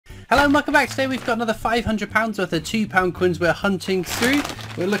Hello and welcome back. Today we've got another £500 worth of £2 coins we're hunting through.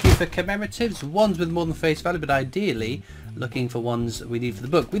 We're looking for commemoratives, ones with more than face value, but ideally looking for ones we need for the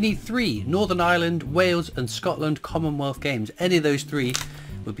book. We need 3 Northern Ireland, Wales and Scotland Commonwealth Games. Any of those 3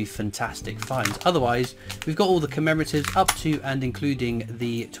 would be fantastic finds. Otherwise, we've got all the commemoratives up to and including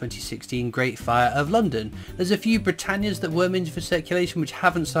the 2016 Great Fire of London. There's a few Britannias that were minted for circulation which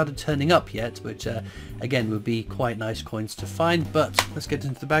haven't started turning up yet, which again would be quite nice coins to find, but let's get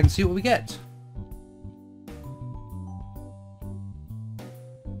into the bag and see what we get.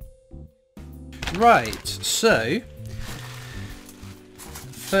 Right, so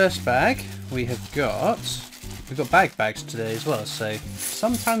first bag we've got bags today as well, so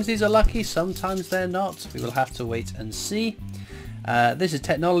sometimes these are lucky, sometimes they're not. We will have to wait and see. This is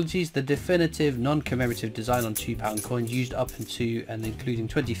Technologies, the definitive non-commemorative design on £2 coins used up into and including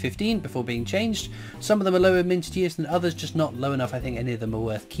 2015 before being changed. Some of them are lower minted years than others, just not low enough I think any of them are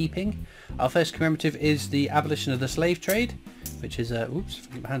worth keeping. Our first commemorative is the abolition of the slave trade, which is oops, if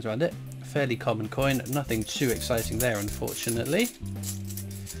I get my hands around it, a fairly common coin, nothing too exciting there unfortunately.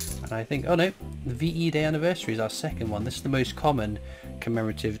 And I think, oh no, the VE Day anniversary is our second one. This is the most common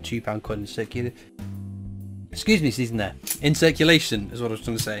commemorative £2 coin in circulation. Excuse me, season there. In circulation is what I was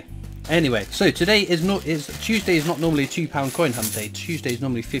trying to say. Anyway, so today Tuesday is not normally a £2 coin hunt day. Tuesday is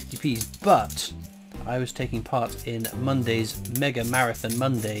normally 50p's, but I was taking part in Monday's Mega Marathon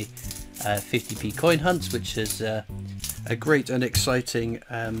Monday 50p coin hunts, which is a great and exciting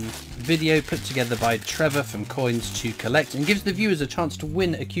video put together by Trevor from Coins to Collect and gives the viewers a chance to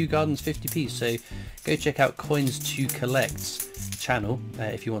win a Kew Gardens 50p. So go check out Coins to Collect's channel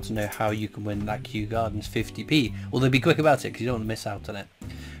if you want to know how you can win that Kew Gardens 50p. Although be quick about it because you don't want to miss out on it.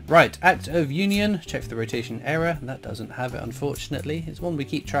 Right, Act of Union, check for the rotation error. That doesn't have it unfortunately. It's one we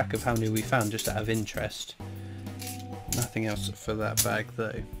keep track of how many we found just out of interest. Nothing else for that bag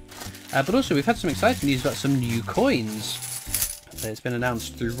though. But also we've had some exciting news about some new coins. It's been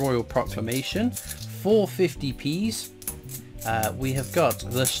announced through Royal Proclamation. 450p's. We have got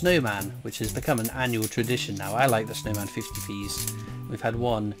the Snowman, which has become an annual tradition now. I like the Snowman 50p's. We've had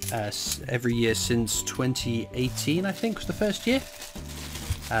one every year since 2018, I think was the first year.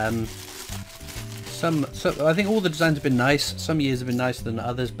 So I think all the designs have been nice. Some years have been nicer than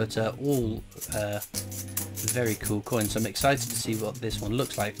others, but all very cool coins. So I'm excited to see what this one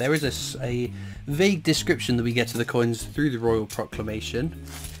looks like. There is a vague description that we get to the coins through the Royal Proclamation.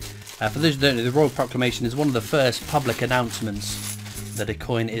 For those who don't know, the Royal Proclamation is one of the first public announcements that a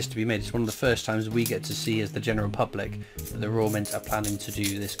coin is to be made. It's one of the first times we get to see as the general public that the Royal Mint are planning to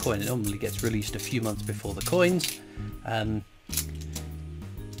do this coin. It normally gets released a few months before the coins. And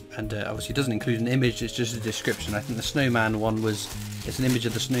obviously it doesn't include an image, it's just a description. I think the Snowman one it's an image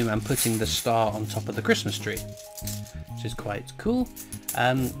of the snowman putting the star on top of the Christmas tree, which is quite cool.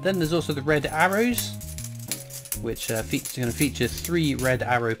 Then there's also the red arrows, which are going to feature 3 red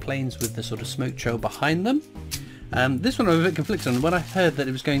arrow planes with the sort of smoke trail behind them. This one I'm a bit conflicted on. When I heard that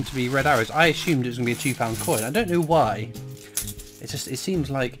it was going to be red arrows, I assumed it was going to be a £2 coin. I don't know why. It seems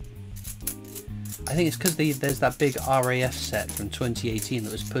like, I think it's because there's that big RAF set from 2018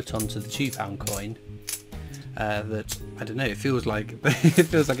 that was put onto the £2 coin. That I don't know. It feels like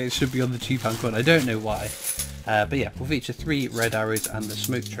it should be on the £2 coin. I don't know why. But yeah, we'll feature 3 red arrows and the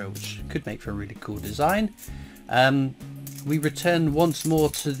smoke trail, which could make for a really cool design. We return once more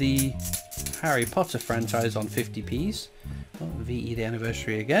to the Harry Potter franchise on 50p's. Oh, VE Day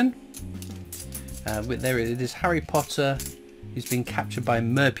anniversary again. There it is, Harry Potter who's been captured by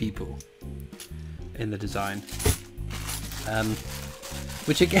merpeople in the design.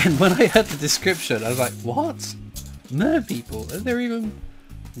 Which again, when I heard the description, I was like, what? Merpeople? Are there even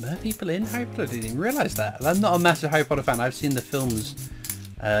merpeople in Harry Potter? I didn't even realise that. I'm not a massive Harry Potter fan. I've seen the films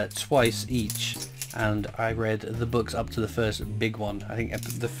twice each, and I read the books up to the first big one. I think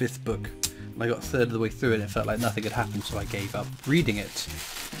the 5th book. And I got a third of the way through and it felt like nothing had happened, so I gave up reading it.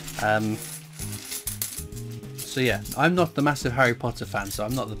 So yeah, I'm not the massive Harry Potter fan, so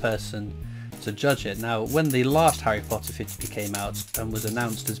I'm not the person to judge it. Now, when the last Harry Potter 50p came out and was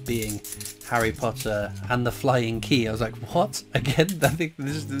announced as being Harry Potter and the Flying Key, I was like, what? Again? I think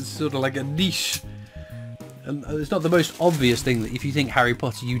this is sort of like a niche. And it's not the most obvious thing that if you think Harry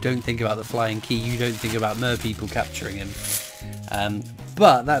Potter, you don't think about the Flying Key, you don't think about merpeople capturing him.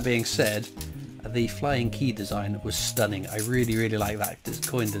 But that being said, the Flying Key design was stunning. I really, really like that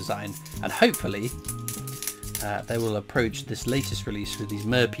coin design, and hopefully they will approach this latest release with these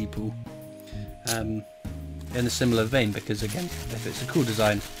merpeople in a similar vein, because again, if it's a cool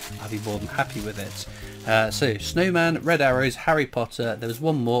design, I'll be more than happy with it. So Snowman, Red Arrows, Harry Potter, there was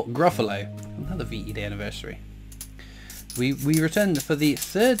one more, Gruffalo, another VE Day anniversary. we returned for the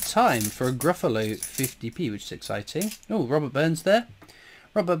third time for a Gruffalo 50p, which is exciting. Oh, Robert Burns there.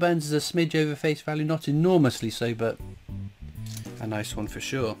 Robert Burns is a smidge over face value, not enormously so, but a nice one for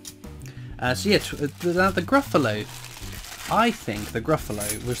sure. So yeah, now the Gruffalo, I think the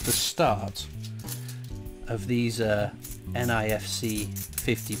Gruffalo was the start of these NIFC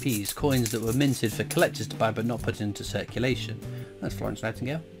 50p's, coins that were minted for collectors to buy but not put into circulation. That's Florence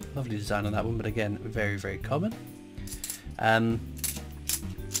Nightingale. Lovely design on that one, but again, very, very common.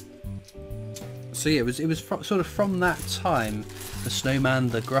 So yeah, it was sort of from that time, the Snowman,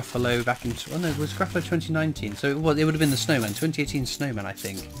 the Gruffalo back in, oh no, it was Gruffalo 2019, so it would have been the Snowman, 2018 Snowman I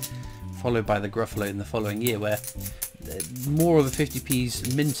think, followed by the Gruffalo in the following year, where more of the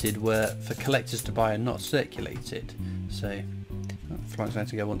 50p's minted were for collectors to buy and not circulated. So Florence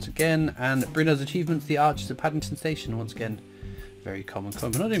Nightingale once again, and Brunel's Achievements, the Arches at Paddington Station, once again, very common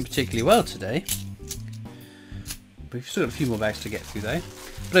coin. We're not doing particularly well today. We've still got a few more bags to get through though.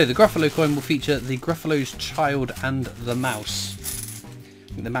 But no, the Gruffalo coin will feature the Gruffalo's child and the mouse.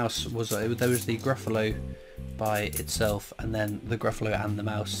 I think the mouse was, there was the Gruffalo by itself, and then the Gruffalo and the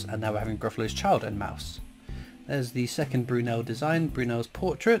mouse, and now we're having Gruffalo's child and mouse. There's the second Brunel design, Brunel's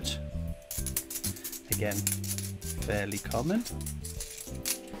portrait. Again, fairly common.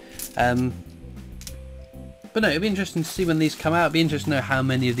 But no, it'll be interesting to see when these come out. It'll be interesting to know how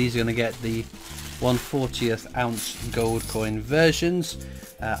many of these are going to get the 1/40th ounce gold coin versions.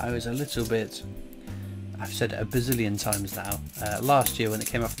 I was a little bit, I've said it a bazillion times now, last year when it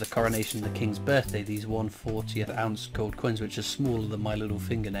came after the coronation of the King's birthday, these 1/40th ounce gold coins, which are smaller than my little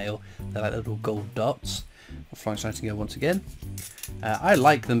fingernail, they're like little gold dots. Florence Nightingale once again. I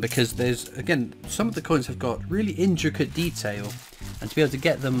like them because there's, again, some of the coins have got really intricate detail, and to be able to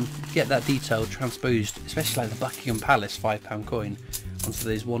get that detail transposed, especially like the Buckingham Palace £5 coin, onto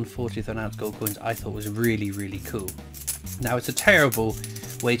these 1/40th ounce gold coins, I thought was really, really cool. Now, it's a terrible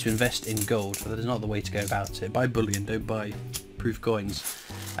way to invest in gold, but that is not the way to go about it. Buy bullion, don't buy proof coins.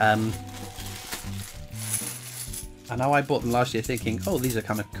 And now I bought them last year thinking, oh, these are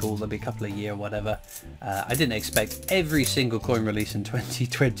kind of cool, they'll be a couple of years or whatever. I didn't expect every single coin release in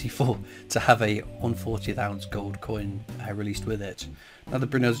 2024 to have a 1/40th ounce gold coin released with it. Another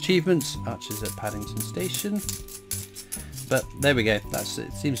Brunel's Achievements, Arches at Paddington Station. But there we go, that's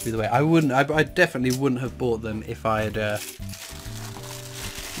it. Seems to be the way. I definitely wouldn't have bought them if I had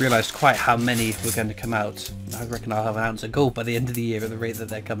realised quite how many were going to come out. I reckon I'll have an ounce of gold by the end of the year at the rate that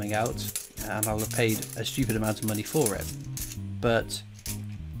they're coming out, and I'll have paid a stupid amount of money for it. But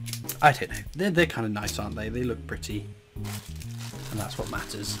I don't know, they're kind of nice, aren't they? They look pretty, and that's what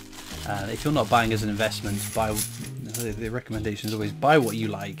matters. If you're not buying as an investment, buy. The recommendation is always buy what you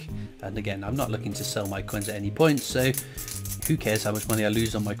like. And again, I'm not looking to sell my coins at any point, so who cares how much money I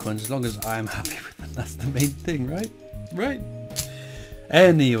lose on my coins as long as I'm happy with them. That's the main thing, right? Right.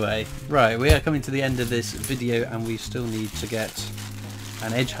 Anyway, right, we are coming to the end of this video, and we still need to get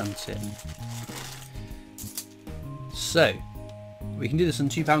an edge hunt in. So we can do this on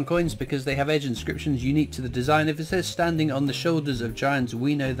 £2 coins because they have edge inscriptions unique to the design. If it says standing on the shoulders of giants,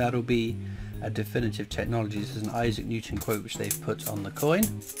 we know that'll be a definitive technology. This is an Isaac Newton quote which they've put on the coin.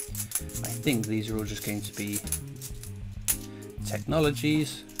 I think these are all just going to be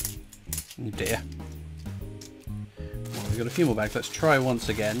technologies. Oh dear. Well, we've got a few more bags. Let's try once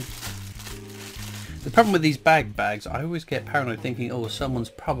again. The problem with these bags, I always get paranoid thinking, oh,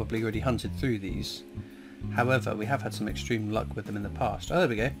 someone's probably already hunted through these. However, we have had some extreme luck with them in the past. Oh, there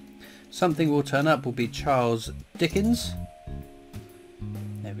we go. Something will turn up will be Charles Dickens.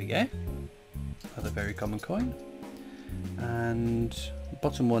 There we go. Another very common coin. And the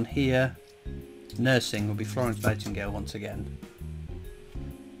bottom one here, nursing, will be Florence Nightingale once again.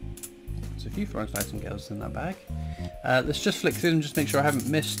 There's a few Florence Nightingales in that bag. Let's just flick through them, just make sure I haven't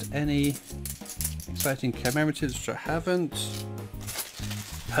missed any exciting commemoratives, which I haven't.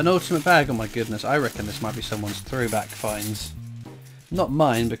 Penultimate bag, oh my goodness, I reckon this might be someone's throwback finds. Not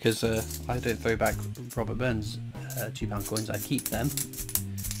mine, because I don't throw back Robert Burns £2 coins, I keep them.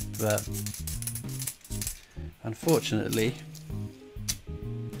 But unfortunately,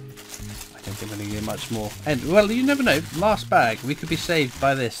 I don't think I'm going to get much more. And well, you never know, last bag, we could be saved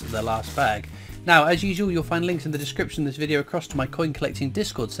by this, the last bag. Now, as usual, you'll find links in the description of this video across to my coin collecting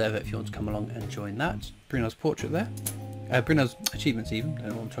Discord server if you want to come along and join that. Brunel's portrait there. Brunel's achievements even, I don't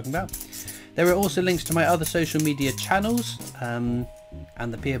know what I'm talking about. There are also links to my other social media channels and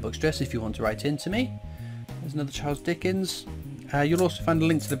the PO Box address if you want to write in to me. There's another Charles Dickens. You'll also find a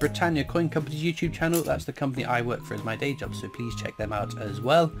link to the Britannia Coin Company's YouTube channel. That's the company I work for as my day job, so please check them out as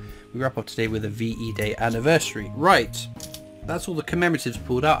well. We wrap up today with a VE Day anniversary. Right, that's all the commemoratives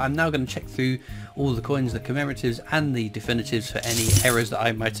pulled out. I'm now going to check through all the coins, the commemoratives and the definitives for any errors that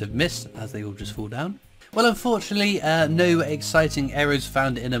I might have missed, as they all just fall down. Well, unfortunately, no exciting errors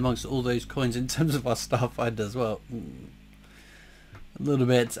found in amongst all those coins in terms of our Starfinder as well. A little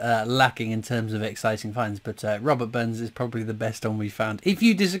bit lacking in terms of exciting finds, but Robert Burns is probably the best one we found. If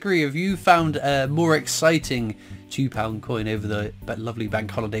you disagree, if you found a more exciting £2 coin over the lovely bank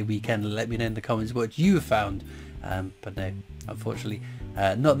holiday weekend, let me know in the comments what you have found. But no, unfortunately,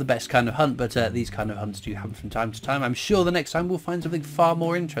 not the best kind of hunt, but these kind of hunts do happen from time to time. I'm sure the next time we'll find something far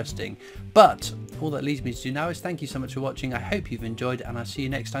more interesting. But all that leaves me to do now is thank you so much for watching. I hope you've enjoyed, and I'll see you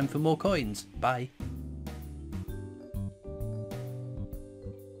next time for more coins. Bye.